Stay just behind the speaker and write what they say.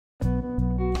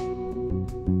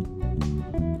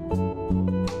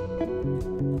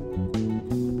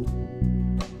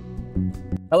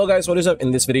Hello guys, what is up?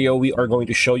 In this video, we are going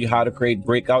to show you how to create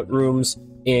breakout rooms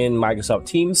in Microsoft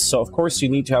Teams. So of course, you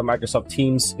need to have Microsoft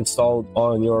Teams installed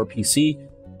on your PC.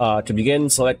 To begin,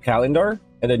 select Calendar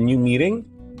and a new meeting.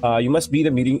 You must be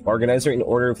the meeting organizer in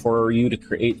order for you to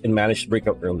create and manage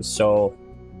breakout rooms. So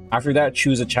after that,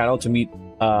 choose a channel to meet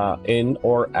in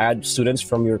or add students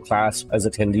from your class as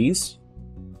attendees.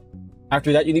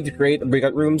 After that, you need to create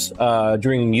breakout rooms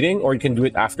during a meeting, or you can do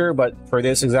it after. But for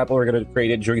this example, we're going to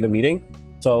create it during the meeting.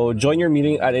 So join your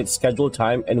meeting at its scheduled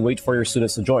time and wait for your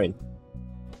students to join.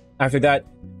 After that,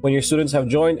 when your students have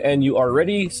joined and you are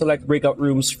ready, select breakout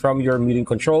rooms from your meeting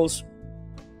controls.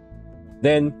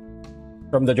 Then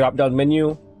from the drop-down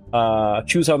menu,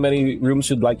 choose how many rooms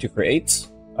you'd like to create.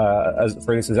 As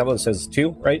for this example, it says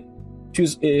 2, right?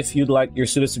 Choose if you'd like your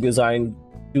students to be assigned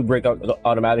to breakout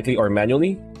automatically or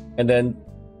manually, and then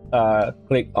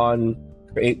click on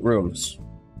create rooms.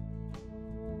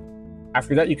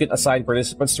 After that, you can assign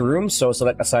participants to rooms. So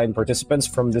select assign participants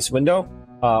from this window.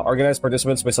 Organize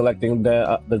participants by selecting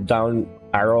the down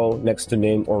arrow next to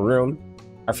name or room.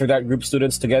 After that, group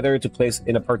students together to place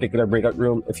in a particular breakout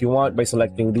room if you want by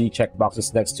selecting the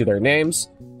checkboxes next to their names.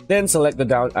 Then select the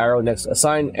down arrow next to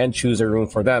assign and choose a room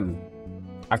for them.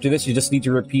 After this, you just need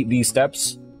to repeat these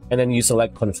steps and then you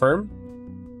select confirm.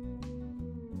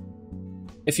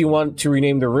 If you want to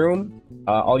rename the room,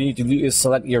 all you need to do is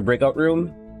select your breakout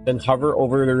room, then hover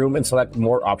over the room and select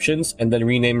more options and then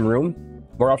rename room.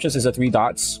 More options is the 3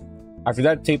 dots. After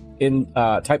that,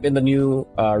 type in the new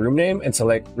room name and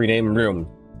select rename room.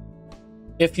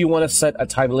 If you want to set a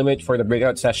time limit for the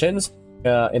breakout sessions,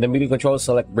 in the meeting controls,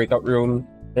 select breakout room,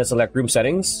 then select room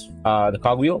settings, the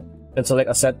cogwheel, then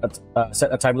select set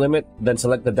a time limit, then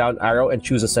select the down arrow and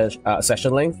choose a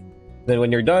session length. Then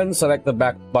when you're done, select the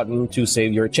back button to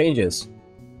save your changes.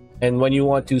 And when you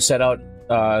want to start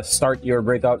your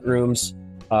breakout rooms,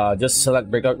 just select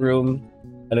breakout room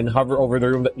and then hover over the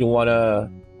room that you want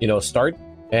to start,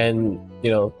 and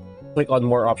click on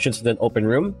more options and then open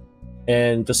room.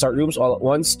 And to start rooms all at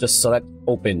once, just select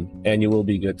open and you will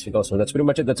be good to go. So that's pretty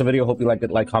much it. That's a video. Hope you liked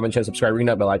it. Like, comment, share, subscribe, ring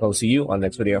that bell icon. I'll see you on the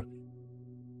next video.